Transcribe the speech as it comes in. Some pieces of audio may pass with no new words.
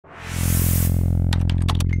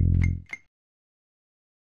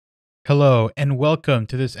Hello, and welcome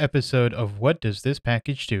to this episode of What Does This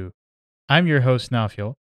Package Do? I'm your host,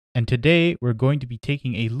 Nafiel, and today we're going to be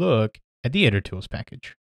taking a look at the itertools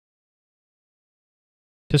package.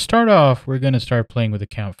 To start off, we're going to start playing with the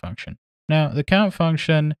count function. Now, the count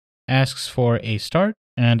function asks for a start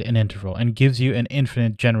and an interval and gives you an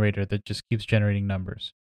infinite generator that just keeps generating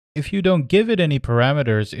numbers. If you don't give it any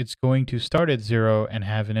parameters, it's going to start at 0 and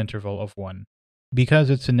have an interval of 1. Because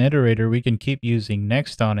it's an iterator, we can keep using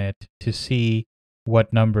next on it to see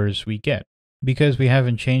what numbers we get. Because we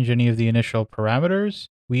haven't changed any of the initial parameters,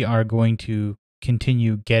 we are going to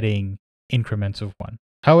continue getting increments of 1.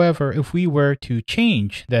 However, if we were to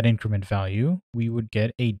change that increment value, we would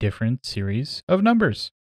get a different series of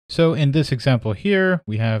numbers. So in this example here,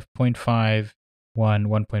 we have 0.5, 1,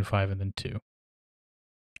 1.5, and then 2.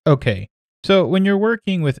 Okay. So when you're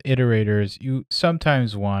working with iterators, you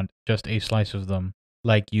sometimes want just a slice of them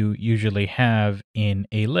like you usually have in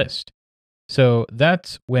a list. So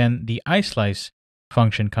that's when the islice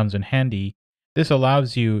function comes in handy. This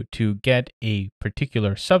allows you to get a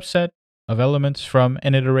particular subset of elements from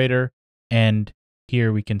an iterator, and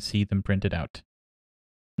here we can see them printed out.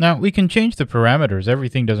 Now we can change the parameters.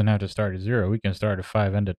 Everything doesn't have to start at 0. We can start at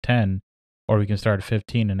 5, end at 10, or we can start at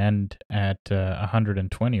 15 and end at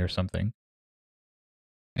 120 or something.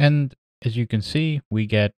 And as you can see, we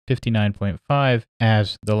get 59.5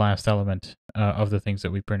 as the last element of the things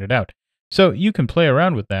that we printed out. So you can play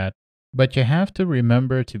around with that, but you have to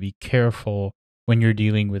remember to be careful when you're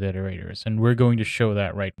dealing with iterators. And we're going to show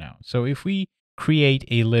that right now. So if we create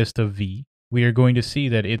a list of V, we are going to see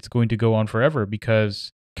that it's going to go on forever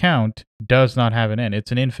because count does not have an end.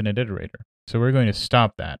 It's an infinite iterator. So we're going to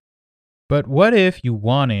stop that. But what if you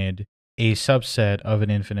wanted a subset of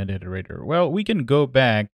an infinite iterator? Well, we can go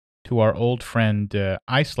back to our old friend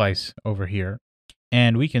islice over here,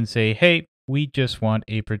 and we can say, hey, we just want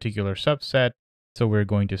a particular subset, so we're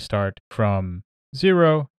going to start from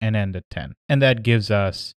 0 and end at 10. And that gives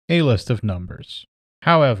us a list of numbers.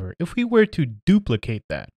 However, if we were to duplicate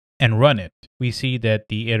that and run it, we see that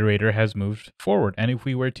the iterator has moved forward. And if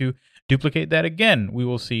we were to duplicate that again, we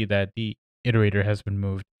will see that the iterator has been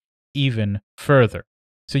moved even further.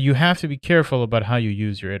 So you have to be careful about how you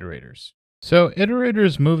use your iterators. So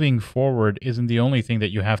iterators moving forward isn't the only thing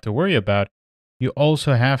that you have to worry about. You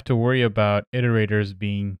also have to worry about iterators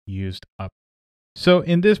being used up. So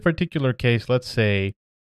in this particular case, let's say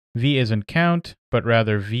V isn't count, but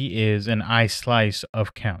rather V is an islice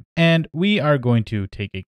of count. And we are going to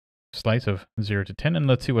take a slice of 0 to 10, and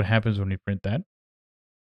let's see what happens when we print that.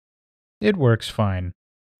 It works fine.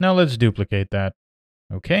 Now let's duplicate that.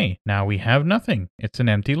 Okay, now we have nothing. It's an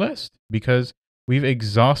empty list because we've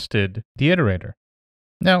exhausted the iterator.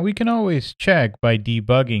 Now we can always check by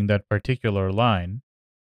debugging that particular line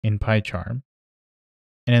in PyCharm.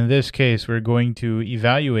 And in this case, we're going to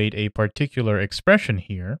evaluate a particular expression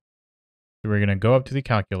here. So we're going to go up to the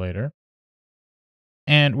calculator,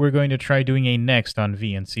 and we're going to try doing a next on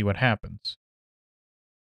V and see what happens.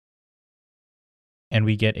 And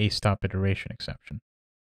we get a StopIteration exception.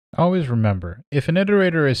 Always remember, if an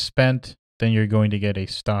iterator is spent, then you're going to get a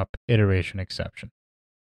StopIteration exception.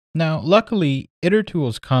 Now, luckily,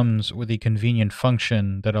 itertools comes with a convenient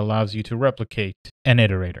function that allows you to replicate an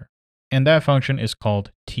iterator. And that function is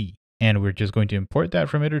called tee. And we're just going to import that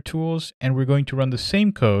from itertools, and we're going to run the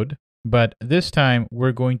same code, but this time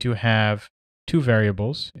we're going to have two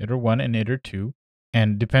variables, iter1 and iter2.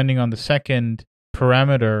 And depending on the second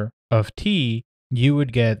parameter of tee, you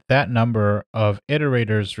would get that number of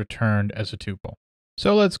iterators returned as a tuple.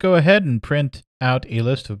 So let's go ahead and print out a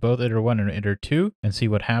list of both iter1 and iter2 and see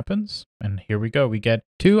what happens. And here we go. We get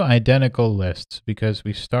two identical lists because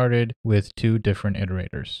we started with two different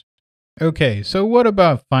iterators. Okay, so what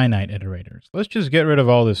about finite iterators? Let's just get rid of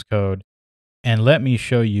all this code and let me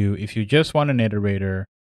show you if you just want an iterator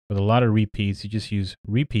with a lot of repeats, you just use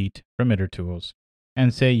repeat from itertools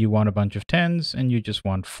and say you want a bunch of 10s and you just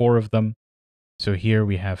want 4 of them. So here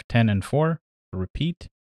we have 10 and 4 for repeat.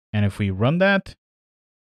 And if we run that,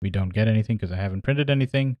 we don't get anything because I haven't printed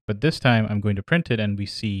anything. But this time I'm going to print it and we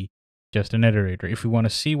see just an iterator. If we want to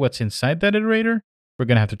see what's inside that iterator, we're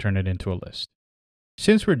going to have to turn it into a list.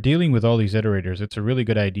 Since we're dealing with all these iterators, it's a really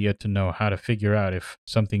good idea to know how to figure out if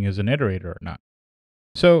something is an iterator or not.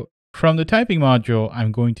 So from the typing module,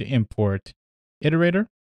 I'm going to import iterator.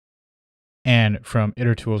 And from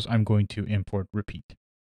itertools, I'm going to import repeat.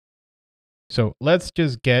 So let's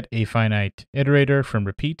just get a finite iterator from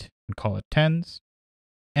repeat and call it 10s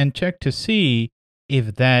and check to see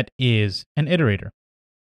if that is an iterator.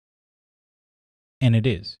 And it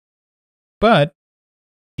is. But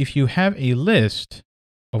if you have a list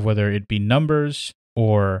of whether it be numbers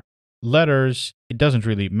or letters, it doesn't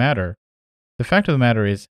really matter. The fact of the matter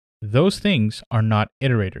is those things are not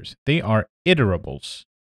iterators. They are iterables,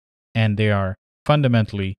 and they are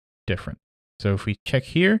fundamentally different. So if we check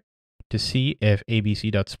here to see if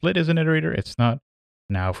abc.split is an iterator, it's not.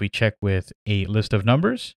 Now if we check with a list of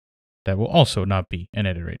numbers, that will also not be an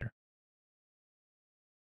iterator.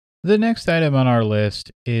 The next item on our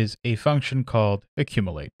list is a function called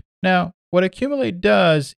accumulate. Now, what accumulate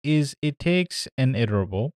does is it takes an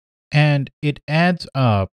iterable and it adds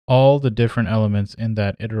up all the different elements in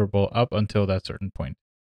that iterable up until that certain point.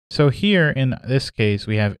 So here in this case,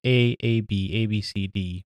 we have A, B, A, B, C,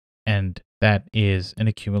 D, and that is an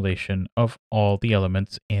accumulation of all the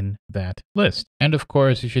elements in that list. And of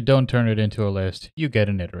course, if you don't turn it into a list, you get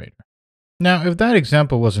an iterator. Now, if that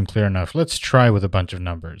example wasn't clear enough, let's try with a bunch of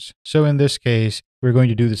numbers. So in this case, we're going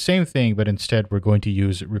to do the same thing, but instead we're going to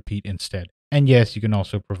use repeat instead. And yes, you can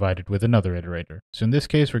also provide it with another iterator. So in this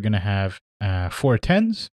case, we're going to have 4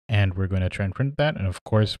 tens, and we're going to try and print that. And of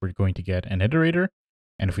course, we're going to get an iterator.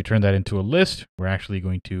 And if we turn that into a list, we're actually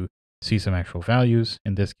going to see some actual values.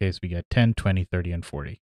 In this case, we get 10, 20, 30, and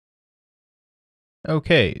 40.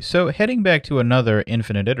 Okay, so heading back to another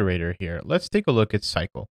infinite iterator here, let's take a look at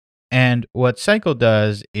cycle. And what cycle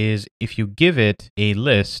does is if you give it a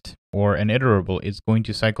list or an iterable, it's going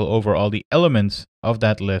to cycle over all the elements of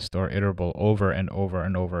that list or iterable over and over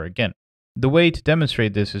and over again. The way to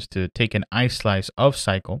demonstrate this is to take an islice of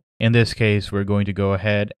cycle. In this case, we're going to go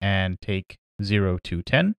ahead and take 0 to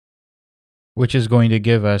 10, which is going to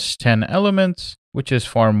give us 10 elements, which is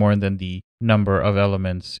far more than the number of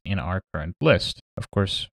elements in our current list. Of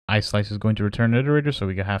course, islice is going to return an iterator, so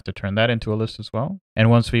we have to turn that into a list as well. And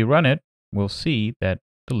once we run it, we'll see that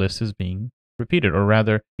the list is being repeated, or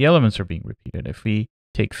rather, the elements are being repeated. If we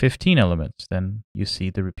take 15 elements, then you see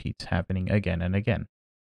the repeats happening again and again.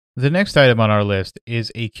 The next item on our list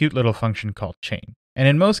is a cute little function called chain. And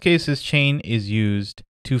in most cases, chain is used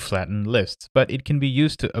to flatten lists, but it can be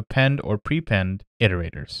used to append or prepend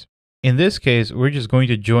iterators. In this case, we're just going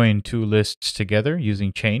to join two lists together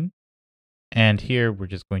using chain. And here we're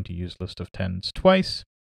just going to use list of tens twice.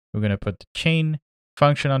 We're going to put the chain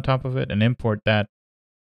function on top of it and import that.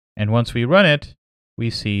 And once we run it, we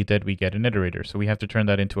see that we get an iterator. So we have to turn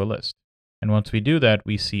that into a list. And once we do that,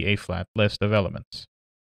 we see a flat list of elements.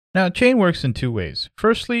 Now, chain works in two ways.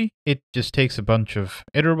 Firstly, it just takes a bunch of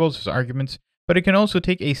iterables as arguments, but it can also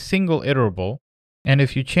take a single iterable. And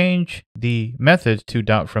if you change the method to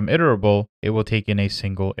dot from iterable, it will take in a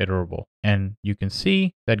single iterable. And you can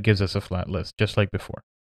see that gives us a flat list, just like before.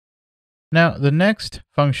 Now, the next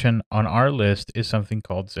function on our list is something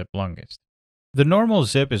called zip longest. The normal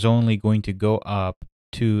zip is only going to go up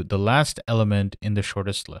to the last element in the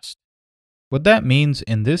shortest list. What that means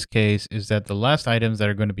in this case is that the last items that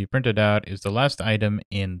are going to be printed out is the last item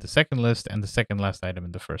in the second list and the second last item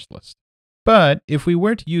in the first list. But if we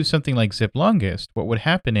were to use something like zip longest, what would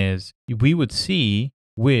happen is we would see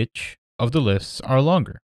which of the lists are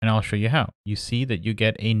longer. And I'll show you how. You see that you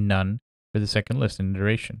get a none for the second list in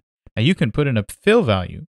iteration. Now you can put in a fill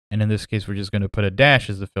value, and in this case, we're just going to put a dash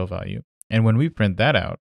as the fill value. And when we print that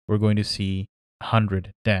out, we're going to see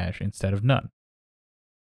 100 dash instead of none.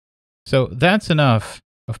 So that's enough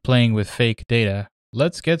of playing with fake data.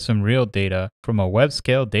 Let's get some real data from a web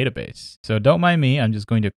scale database. So don't mind me, I'm just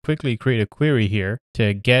going to quickly create a query here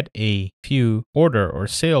to get a few order or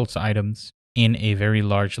sales items in a very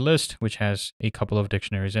large list, which has a couple of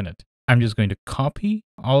dictionaries in it. I'm just going to copy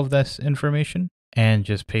all of this information and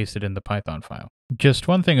just paste it in the Python file. Just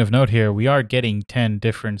one thing of note here, we are getting 10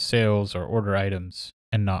 different sales or order items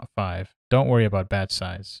and not 5. Don't worry about batch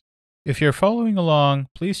size. If you're following along,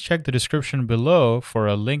 please check the description below for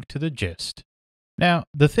a link to the gist. Now,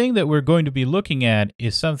 the thing that we're going to be looking at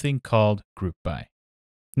is something called groupby.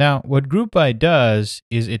 Now, what groupby does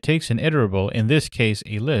is it takes an iterable, in this case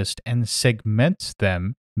a list, and segments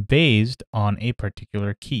them based on a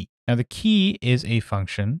particular key. Now, the key is a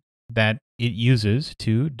function that it uses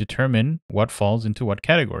to determine what falls into what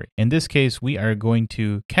category. In this case, we are going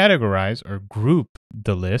to categorize or group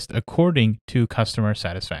the list according to customer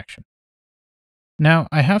satisfaction. Now,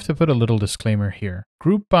 I have to put a little disclaimer here.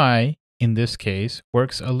 Groupby in this case,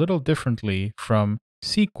 works a little differently from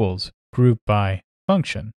SQL's groupby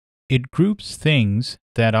function. It groups things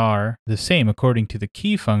that are the same according to the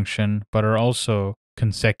key function, but are also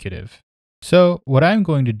consecutive. So what I'm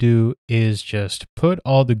going to do is just put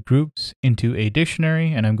all the groups into a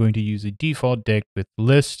dictionary, and I'm going to use a default dict with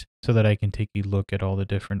list so that I can take a look at all the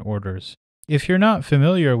different orders. If you're not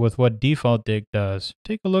familiar with what default dict does,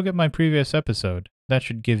 take a look at my previous episode. That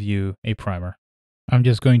should give you a primer. I'm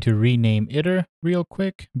just going to rename iter real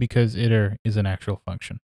quick because iter is an actual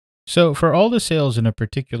function. So for all the sales in a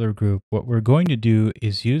particular group, what we're going to do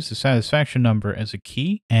is use the satisfaction number as a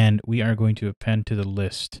key, and we are going to append to the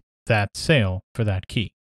list that sale for that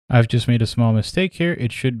key. I've just made a small mistake here.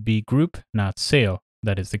 It should be group, not sale.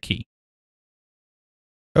 That is the key.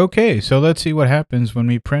 Okay, so let's see what happens when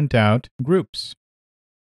we print out groups.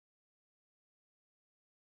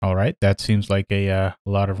 All right, that seems like a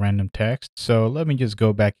lot of random text. So let me just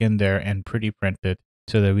go back in there and pretty print it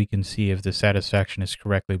so that we can see if the satisfaction is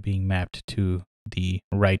correctly being mapped to the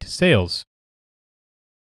right sales.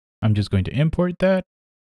 I'm just going to import that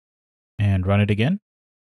and run it again.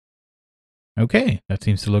 Okay, that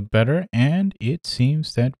seems to look better. And it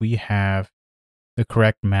seems that we have the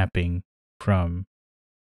correct mapping from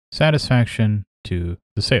satisfaction to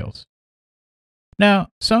the sales. Now,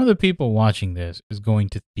 some of the people watching this is going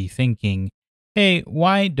to be thinking, hey,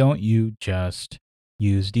 why don't you just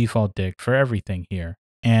use default dict for everything here?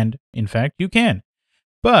 And in fact, you can.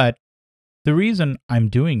 But the reason I'm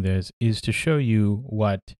doing this is to show you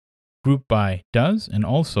what groupby does and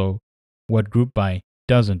also what groupby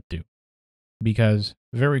doesn't do. Because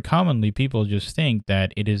very commonly people just think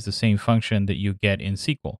that it is the same function that you get in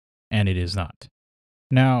SQL, and it is not.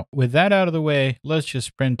 Now, with that out of the way, let's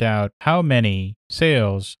just print out how many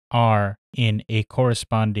sales are in a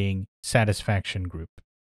corresponding satisfaction group.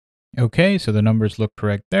 Okay, so the numbers look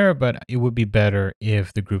correct there, but it would be better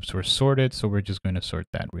if the groups were sorted, so we're just going to sort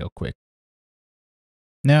that real quick.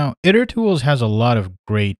 Now, Itertools has a lot of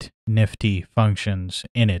great nifty functions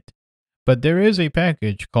in it, but there is a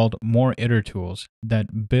package called More Itertools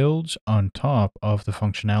that builds on top of the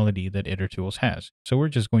functionality that Itertools has. So we're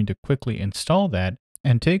just going to quickly install that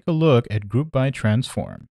and take a look at groupby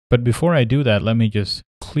transform. But before I do that, let me just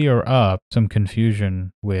clear up some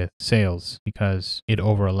confusion with sales because it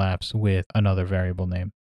overlaps with another variable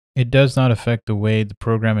name. It does not affect the way the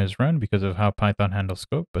program is run because of how Python handles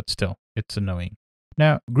scope, but still, it's annoying.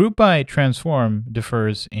 Now, groupby transform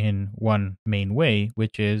differs in one main way,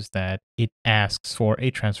 which is that it asks for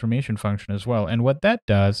a transformation function as well. And what that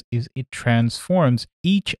does is it transforms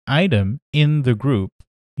each item in the group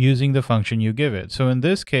using the function you give it. So in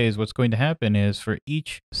this case, what's going to happen is for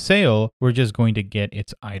each sale, we're just going to get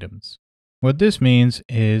its items. What this means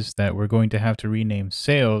is that we're going to have to rename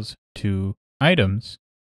sales to items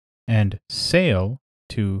and sale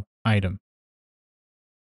to item.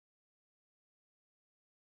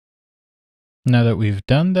 Now that we've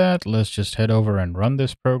done that, let's just head over and run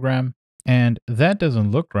this program. And that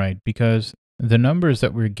doesn't look right because the numbers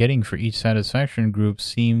that we're getting for each satisfaction group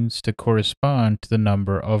seems to correspond to the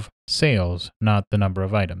number of sales, not the number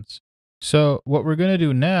of items. So what we're going to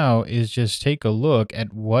do now is just take a look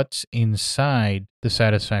at what's inside the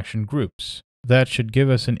satisfaction groups. That should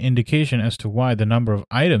give us an indication as to why the number of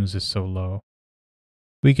items is so low.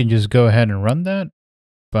 We can just go ahead and run that,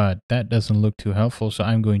 but that doesn't look too helpful, so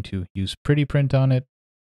I'm going to use pretty print on it.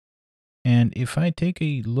 And if I take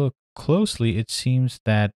a look closely, it seems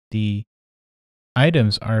that the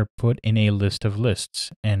items are put in a list of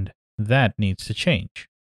lists, and that needs to change.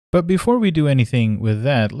 But before we do anything with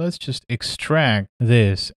that, let's just extract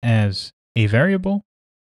this as a variable.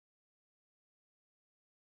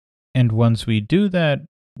 And once we do that,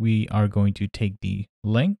 we are going to take the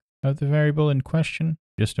length of the variable in question,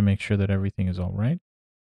 just to make sure that everything is all right.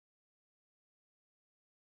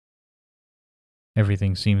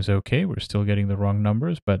 Everything seems okay. We're still getting the wrong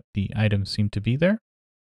numbers, but the items seem to be there.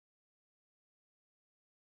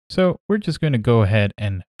 So we're just going to go ahead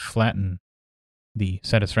and flatten the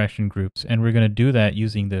satisfaction groups, and we're going to do that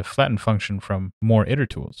using the flatten function from More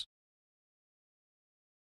Itertools.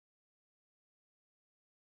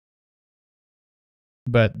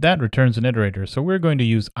 But that returns an iterator, so we're going to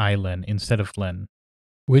use ilen instead of len,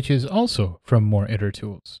 which is also from More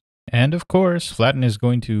Itertools. And of course, flatten is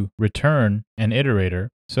going to return an iterator,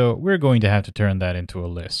 so we're going to have to turn that into a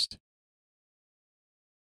list.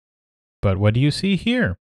 But what do you see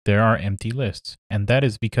here? There are empty lists, and that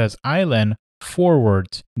is because ilen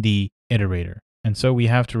forwards the iterator. And so we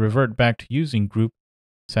have to revert back to using group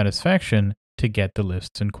satisfaction to get the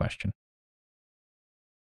lists in question.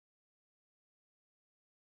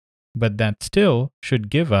 But that still should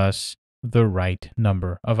give us the right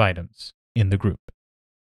number of items in the group.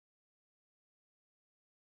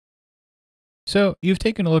 So you've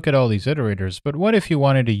taken a look at all these iterators, but what if you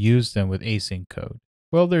wanted to use them with async code?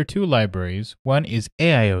 Well, there are two libraries. One is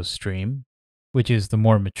AIOStream, which is the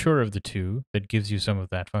more mature of the two that gives you some of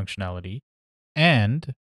that functionality,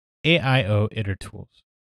 and AIO Itertools.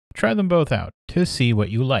 Try them both out to see what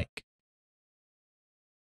you like.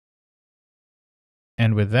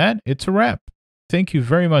 And with that, it's a wrap. Thank you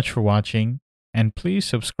very much for watching. And please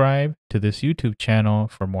subscribe to this YouTube channel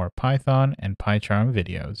for more Python and PyCharm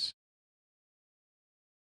videos.